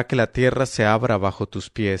 Él hará que la tierra se abra bajo tus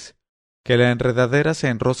pies, que la enredadera se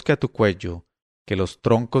enrosque a tu cuello, que los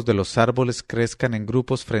troncos de los árboles crezcan en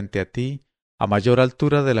grupos frente a ti, a mayor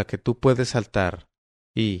altura de la que tú puedes saltar,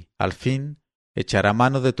 y, al fin, echará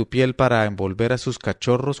mano de tu piel para envolver a sus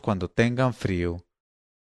cachorros cuando tengan frío.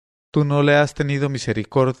 Tú no le has tenido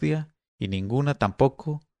misericordia, y ninguna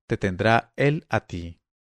tampoco te tendrá él a ti.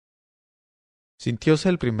 Sintióse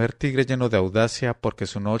el primer tigre lleno de audacia porque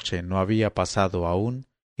su noche no había pasado aún,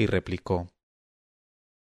 y replicó: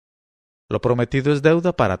 Lo prometido es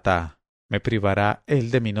deuda para Ta. ¿Me privará él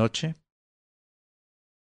de mi noche?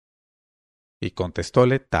 Y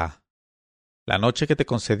contestóle Ta: La noche que te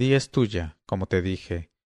concedí es tuya, como te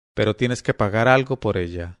dije, pero tienes que pagar algo por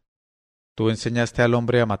ella. Tú enseñaste al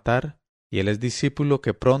hombre a matar, y él es discípulo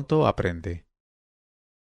que pronto aprende.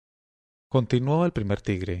 Continuó el primer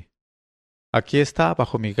tigre: Aquí está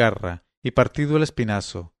bajo mi garra, y partido el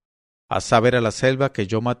espinazo. Haz saber a la selva que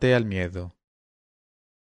yo maté al miedo.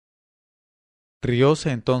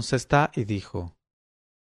 Rióse entonces Ta y dijo: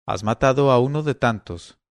 Has matado a uno de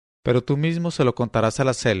tantos, pero tú mismo se lo contarás a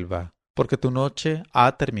la selva, porque tu noche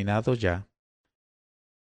ha terminado ya.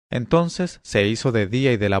 Entonces se hizo de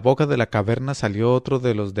día y de la boca de la caverna salió otro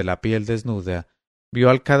de los de la piel desnuda, vio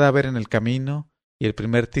al cadáver en el camino y el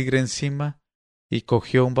primer tigre encima, y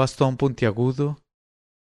cogió un bastón puntiagudo.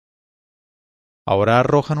 Ahora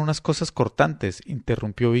arrojan unas cosas cortantes,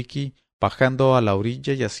 interrumpió Iki, bajando a la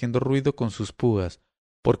orilla y haciendo ruido con sus púas,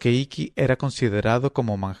 porque Iki era considerado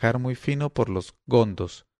como manjar muy fino por los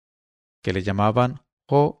gondos, que le llamaban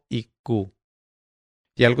Ho y Ku.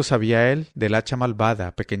 Y algo sabía él del hacha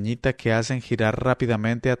malvada, pequeñita, que hacen girar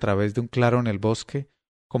rápidamente a través de un claro en el bosque,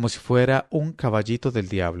 como si fuera un caballito del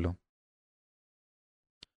diablo.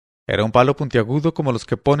 Era un palo puntiagudo como los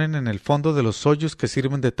que ponen en el fondo de los hoyos que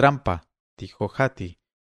sirven de trampa, dijo Hati,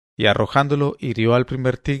 y arrojándolo hirió al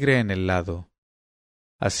primer tigre en el lado.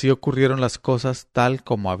 Así ocurrieron las cosas tal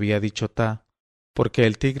como había dicho Ta, porque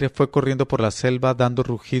el tigre fue corriendo por la selva dando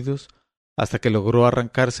rugidos hasta que logró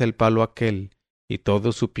arrancarse el palo aquel, y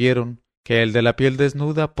todos supieron que el de la piel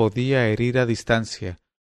desnuda podía herir a distancia,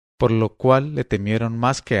 por lo cual le temieron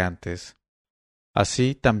más que antes.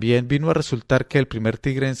 Así también vino a resultar que el primer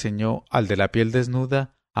tigre enseñó al de la piel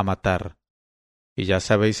desnuda a matar. Y ya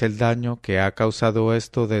sabéis el daño que ha causado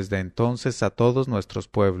esto desde entonces a todos nuestros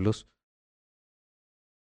pueblos,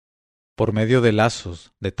 por medio de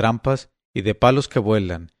lazos, de trampas y de palos que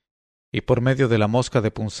vuelan, y por medio de la mosca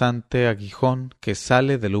de punzante aguijón que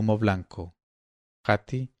sale del humo blanco.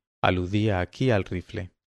 Hati aludía aquí al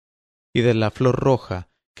rifle. Y de la flor roja,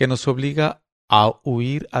 que nos obliga a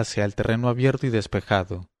huir hacia el terreno abierto y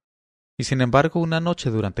despejado. Y sin embargo, una noche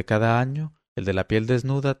durante cada año, el de la piel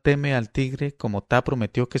desnuda teme al tigre como Ta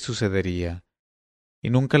prometió que sucedería. Y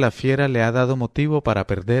nunca la fiera le ha dado motivo para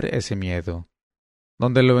perder ese miedo.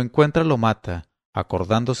 Donde lo encuentra lo mata,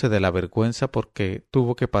 acordándose de la vergüenza porque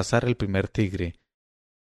tuvo que pasar el primer tigre.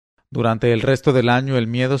 Durante el resto del año el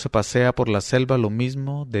miedo se pasea por la selva lo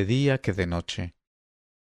mismo de día que de noche.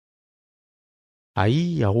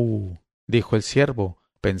 Ahí, aú, dijo el ciervo,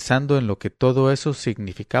 pensando en lo que todo eso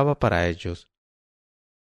significaba para ellos.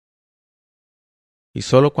 Y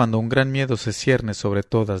sólo cuando un gran miedo se cierne sobre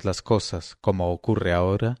todas las cosas, como ocurre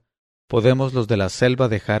ahora, podemos los de la selva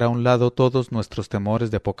dejar a un lado todos nuestros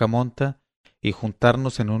temores de poca monta y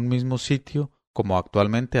juntarnos en un mismo sitio como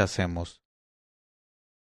actualmente hacemos.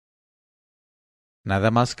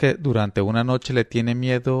 ¿Nada más que durante una noche le tiene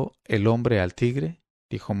miedo el hombre al tigre?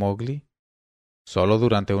 Dijo Mowgli. Solo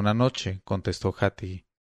durante una noche, contestó Hati.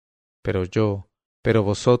 Pero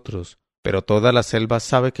vosotros, pero toda la selva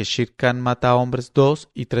sabe que Shere Khan mata a hombres 2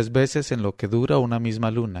 y 3 veces en lo que dura una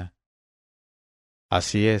misma luna.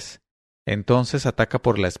 Así es. Entonces ataca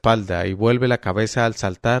por la espalda y vuelve la cabeza al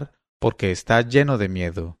saltar porque está lleno de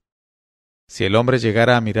miedo. Si el hombre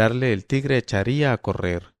llegara a mirarle, el tigre echaría a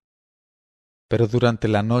correr. Pero durante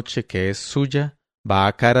la noche que es suya, va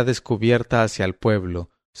a cara descubierta hacia el pueblo,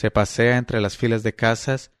 se pasea entre las filas de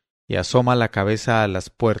casas y asoma la cabeza a las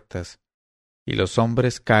puertas, y los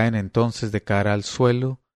hombres caen entonces de cara al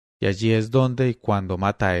suelo, y allí es donde y cuando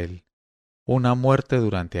mata a él. Una muerte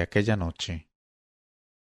durante aquella noche.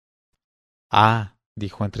 Ah,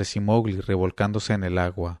 dijo entre sí Mowgli revolcándose en el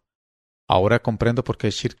agua. Ahora comprendo por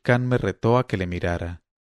qué Shere Khan me retó a que le mirara.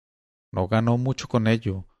 No ganó mucho con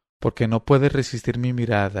ello, porque no puede resistir mi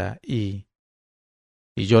mirada y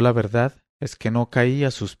yo la verdad es que no caí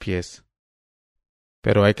a sus pies.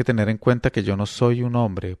 Pero hay que tener en cuenta que yo no soy un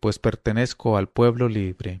hombre, pues pertenezco al pueblo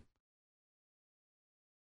libre.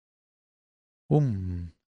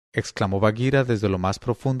 Exclamó Bagheera desde lo más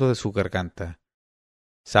profundo de su garganta.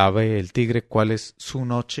 ¿Sabe el tigre cuál es su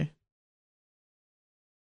noche?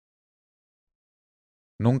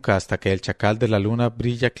 Nunca hasta que el chacal de la luna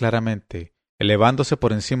brilla claramente, elevándose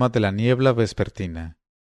por encima de la niebla vespertina.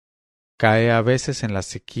 Cae a veces en la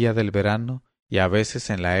sequía del verano y a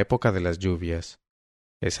veces en la época de las lluvias.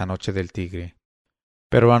 Esa noche del tigre.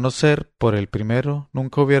 Pero a no ser por el primero,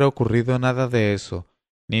 nunca hubiera ocurrido nada de eso,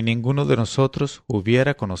 ni ninguno de nosotros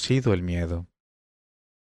hubiera conocido el miedo.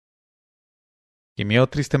 Gimió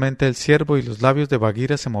tristemente el ciervo y los labios de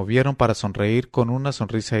Bagheera se movieron para sonreír con una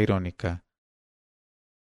sonrisa irónica.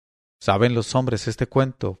 ¿Saben los hombres este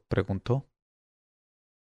cuento? Preguntó.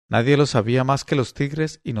 Nadie lo sabía más que los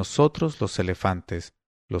tigres y nosotros los elefantes,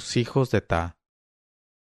 los hijos de Ta.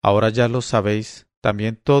 Ahora ya lo sabéis,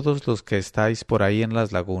 también todos los que estáis por ahí en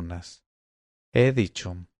las lagunas. He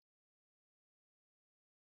dicho.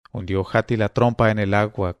 Hundió Hati la trompa en el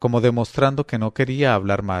agua, como demostrando que no quería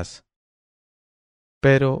hablar más.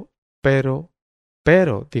 Pero,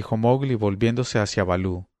 dijo Mowgli volviéndose hacia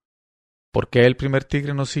Balú. ¿Por qué el primer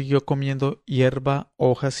tigre no siguió comiendo hierba,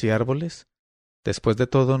 hojas y árboles? Después de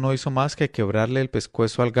todo no hizo más que quebrarle el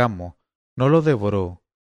pescuezo al gamo, no lo devoró.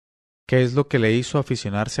 ¿Qué es lo que le hizo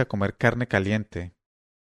aficionarse a comer carne caliente?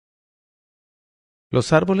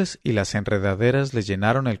 Los árboles y las enredaderas le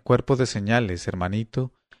llenaron el cuerpo de señales,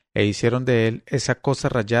 hermanito, e hicieron de él esa cosa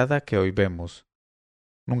rayada que hoy vemos.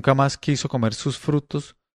 Nunca más quiso comer sus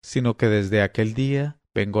frutos, sino que desde aquel día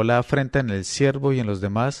vengó la afrenta en el ciervo y en los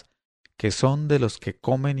demás, que son de los que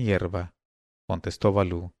comen hierba, contestó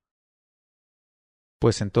Balú.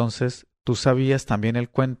 Pues entonces tú sabías también el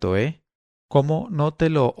cuento, ¿eh? ¿Cómo no te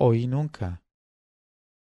lo oí nunca?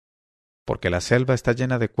 Porque la selva está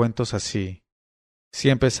llena de cuentos así. Si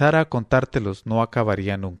empezara a contártelos no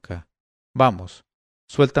acabaría nunca. Vamos,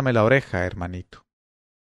 suéltame la oreja, hermanito.